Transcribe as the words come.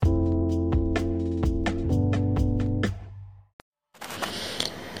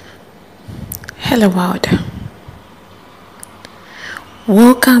Hello world.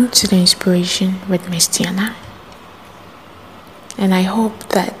 Welcome to the Inspiration with Miss Tiana. And I hope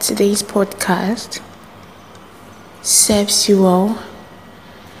that today's podcast serves you well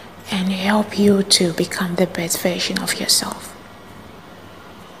and help you to become the best version of yourself.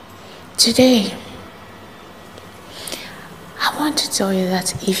 Today, I want to tell you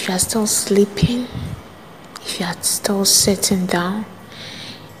that if you are still sleeping, if you are still sitting down,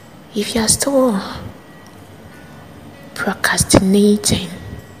 if you are still procrastinating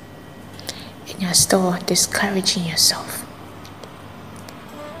and you're still discouraging yourself,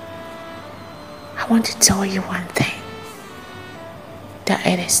 I want to tell you one thing, that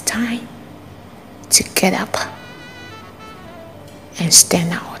it is time to get up and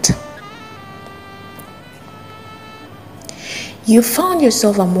stand out. You found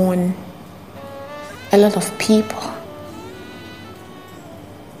yourself among a lot of people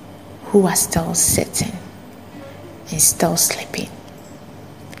who are still sitting and still sleeping.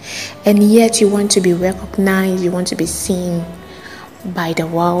 And yet you want to be recognized, you want to be seen by the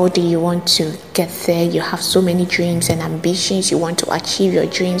world, you want to get there, you have so many dreams and ambitions, you want to achieve your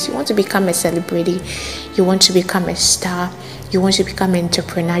dreams, you want to become a celebrity, you want to become a star, you want to become an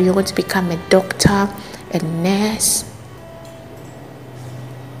entrepreneur, you want to become a doctor, a nurse.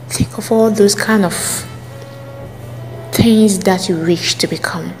 Think of all those kind of things that you wish to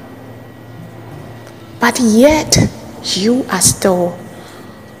become. But yet, you are still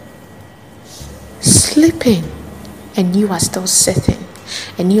sleeping and you are still sitting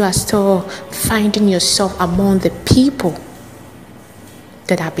and you are still finding yourself among the people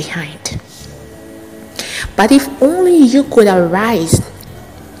that are behind. But if only you could arise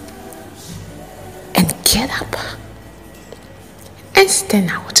and get up and stand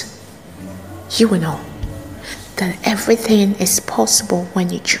out, you will know that everything is possible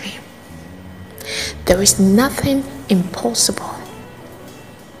when you dream. There is nothing impossible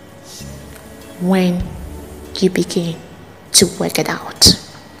when you begin to work it out.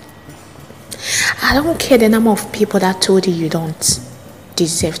 I don't care the number of people that told you don't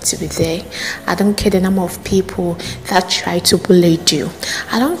deserve to be there. I don't care the number of people that try to bully you.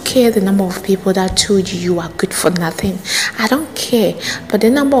 I don't care the number of people that told you you are good for nothing. I don't care. But the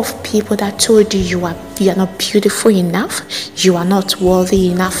number of people that told you you are not beautiful enough, you are not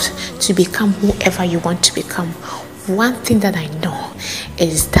worthy enough to become whoever you want to become. One thing that I know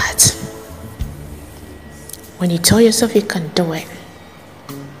is that when you tell yourself you can do it,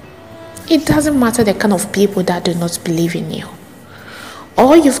 it doesn't matter the kind of people that do not believe in you.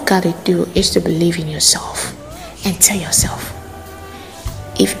 All you've got to do is to believe in yourself and tell yourself,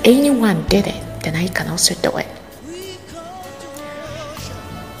 if anyone did it, then I can also do it.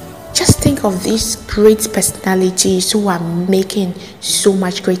 Just think of these great personalities who are making so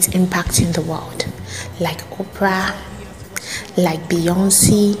much great impact in the world, like Oprah, like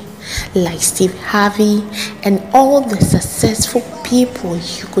Beyonce, like Steve Harvey, and all the successful people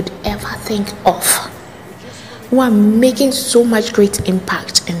you could ever think of, who are making so much great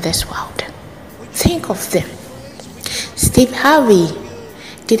impact in this world. Think of them. Steve Harvey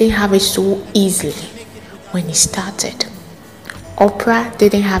didn't have it so easily when he started. Oprah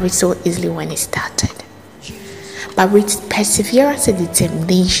didn't have it so easily when he started. But with perseverance and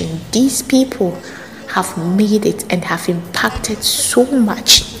determination, these people have made it and have impacted so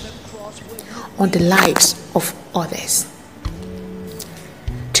much on the lives of others.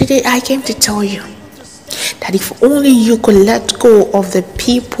 Today I came to tell you that if only you could let go of the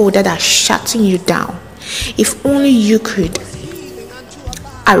people that are shutting you down, if only you could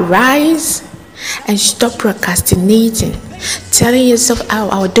arise and stop procrastinating, telling yourself, oh,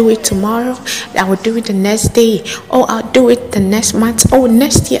 I'll do it tomorrow, I will do it the next day, oh, I'll do it the next month, oh,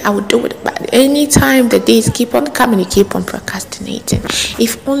 next year I will do it. But anytime the days keep on coming, you keep on procrastinating.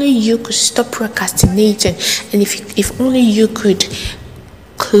 If only you could stop procrastinating, and if only you could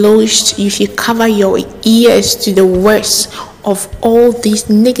if you cover your ears to the words of all these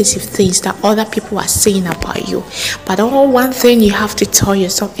negative things that other people are saying about you. But one thing you have to tell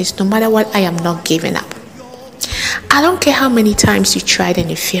yourself is, no matter what, I am not giving up. I don't care how many times you tried and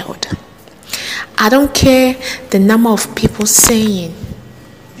you failed. I don't care the number of people saying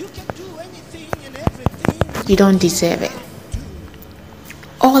you don't deserve it.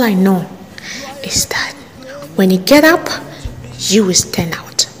 All I know is that when you get up, you will stand out.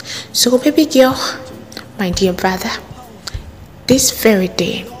 So baby girl, my dear brother, this very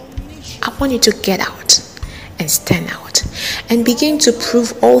day, I want you to get out and stand out and begin to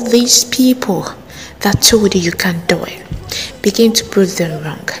prove all these people that told you can't do it. Begin to prove them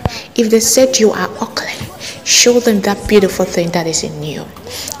wrong. If they said you are ugly, show them that beautiful thing that is in you.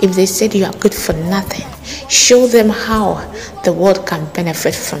 If they said you are good for nothing, show them how the world can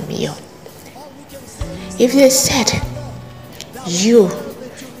benefit from you. If they said you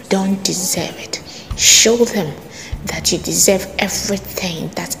don't deserve it, show them that you deserve everything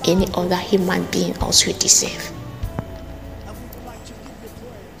that any other human being also deserves.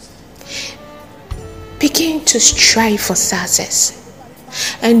 Begin to strive for success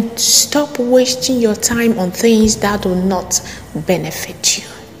and stop wasting your time on things that do not benefit you.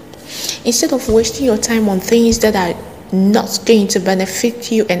 Instead of wasting your time on things that are not going to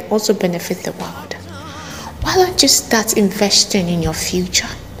benefit you and also benefit the world, why don't you start investing in your future?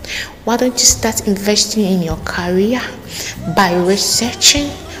 Why don't you start investing in your career by researching,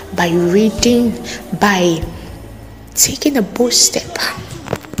 by reading, by taking a bold step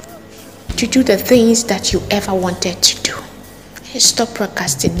to do the things that you ever wanted to do? Stop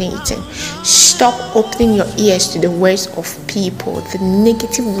procrastinating. Stop opening your ears to the words of people, the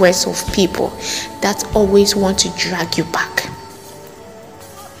negative words of people that always want to drag you back.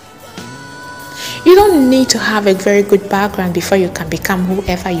 You don't need to have a very good background before you can become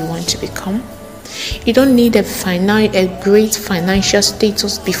whoever you want to become. You don't need a great financial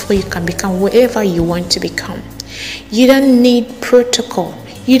status before you can become whoever you want to become. You don't need protocol.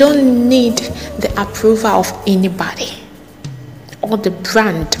 You don't need the approval of anybody or the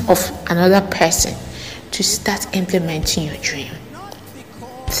brand of another person to start implementing your dream.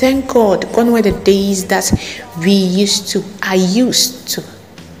 Thank God, gone were the days that I used to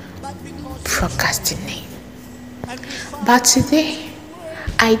procrastinate. But today,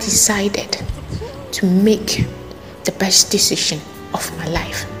 I decided to make the best decision of my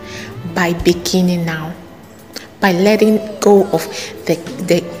life by beginning now, by letting go of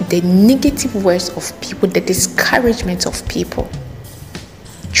the negative words of people, the discouragement of people.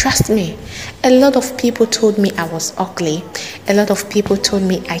 Trust me, a lot of people told me I was ugly. A lot of people told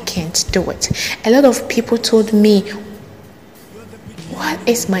me I can't do it. A lot of people told me, what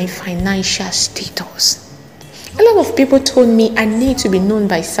is my financial status? A lot of people told me I need to be known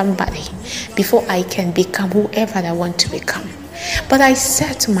by somebody before I can become whoever I want to become. But I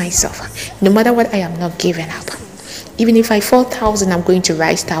said to myself, no matter what, I am not giving up. Even if I fall 1,000, I'm going to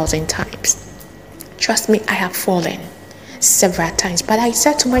rise 1,000 times. Trust me, I have fallen several times, but I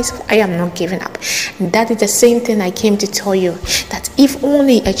said to myself, I am not giving up. And that is the same thing I came to tell you, that if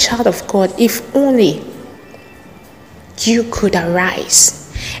only a child of God, if only you could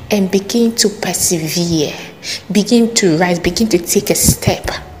arise and begin to persevere, begin to rise, begin to take a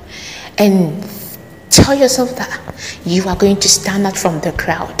step and tell yourself that you are going to stand out from the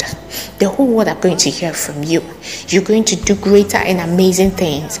crowd. The whole world are going to hear from you. You're going to do greater and amazing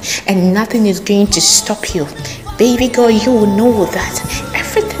things, and nothing is going to stop you. Baby girl, you will know that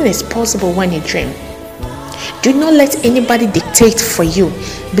everything is possible when you dream. Do not let anybody dictate for you.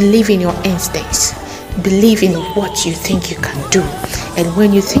 Believe in your instincts. Believe in what you think you can do. And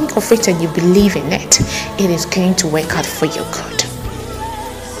when you think of it and you believe in it, it is going to work out for your good.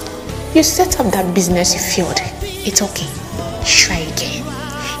 You set up that business, you failed. It's okay. Try again.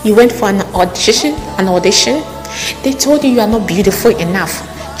 You went for an audition. They told you are not beautiful enough.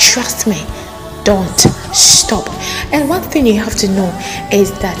 Trust me. Don't stop. And one thing you have to know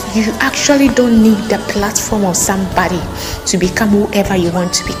is that you actually don't need the platform of somebody to become whoever you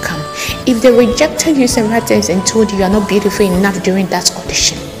want to become. If they rejected you several times and told you are not beautiful enough during that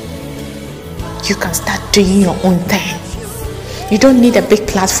audition, you can start doing your own thing. You don't need a big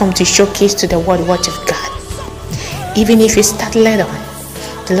platform to showcase to the world what you've got. Even if you start little,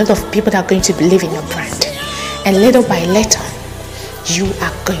 a lot of people are going to believe in your brand. And little by little, you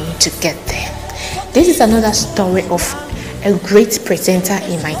are going to get there. This is another story of a great presenter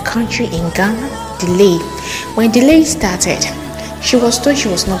in my country, in Ghana, Delay. When Delay started, she was told she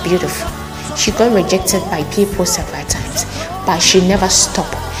was not beautiful. She got rejected by people several times, but she never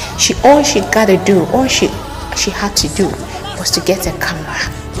stopped. All she had to do was to get a camera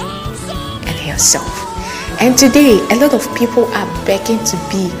and herself. And today, a lot of people are begging to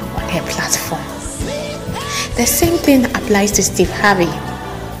be on her platform. The same thing applies to Steve Harvey.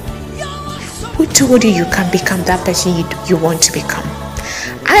 Who told you can become that person you want to become?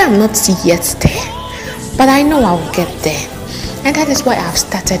 I am not yet there, but I know I will get there. And that is why I have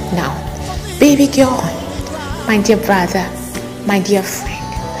started now. Baby girl, my dear brother, my dear friend,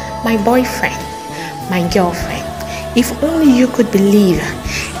 my boyfriend, my girlfriend, if only you could believe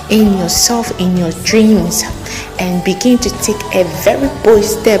in yourself, in your dreams, and begin to take a very bold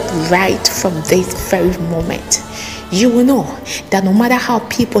step right from this very moment, you will know that no matter how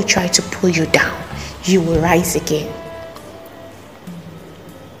people try to pull you down, you will rise again.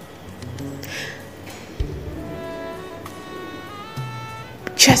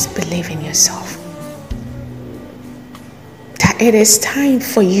 Just believe in yourself. That it is time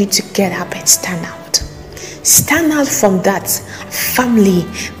for you to get up and stand out. Stand out from that family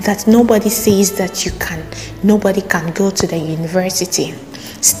that nobody says that you can, nobody can go to the university.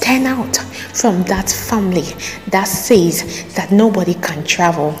 Stand out from that family that says that nobody can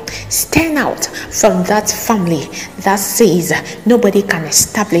travel. Stand out from that family that says nobody can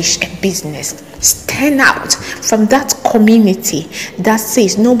establish a business. Stand out from that community that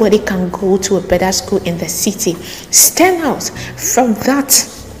says nobody can go to a better school in the city. Stand out from that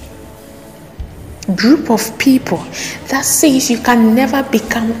group of people that says you can never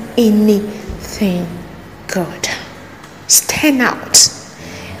become anything good. Stand out.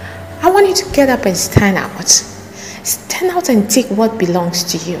 I want you to get up and stand out. Stand out and take what belongs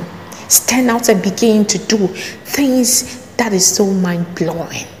to you. Stand out and begin to do things that is so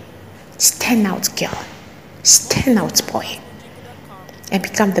mind-blowing. Stand out, girl. Stand out, boy. And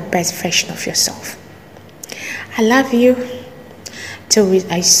become the best version of yourself. I love you.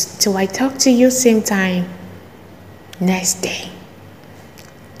 Till I talk to you same time next day.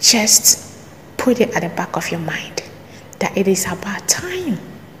 Just put it at the back of your mind that it is about time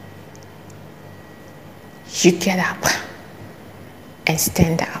you get up and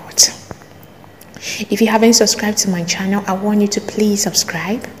stand out. If you haven't subscribed to my channel, I want you to please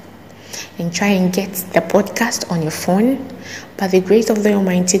subscribe and try and get the podcast on your phone. By the grace of the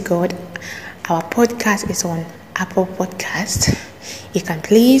Almighty God, our podcast is on Apple Podcast. You can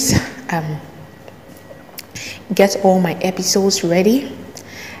please get all my episodes ready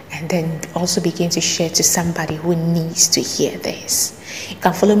and then also begin to share to somebody who needs to hear this. You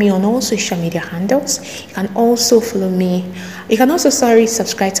can follow me on all social media handles. You can also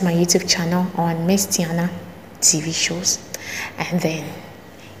subscribe to my YouTube channel on Miss Tiana TV shows. And then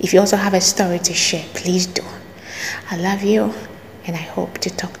if you also have a story to share, please do. I love you and I hope to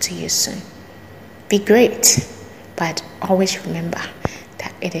talk to you soon. Be great, but always remember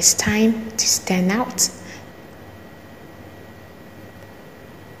that it is time to stand out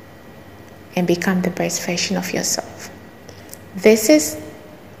and become the best version of yourself. This is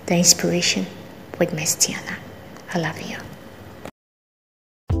The Inspiration with Miss Tiana. I love you.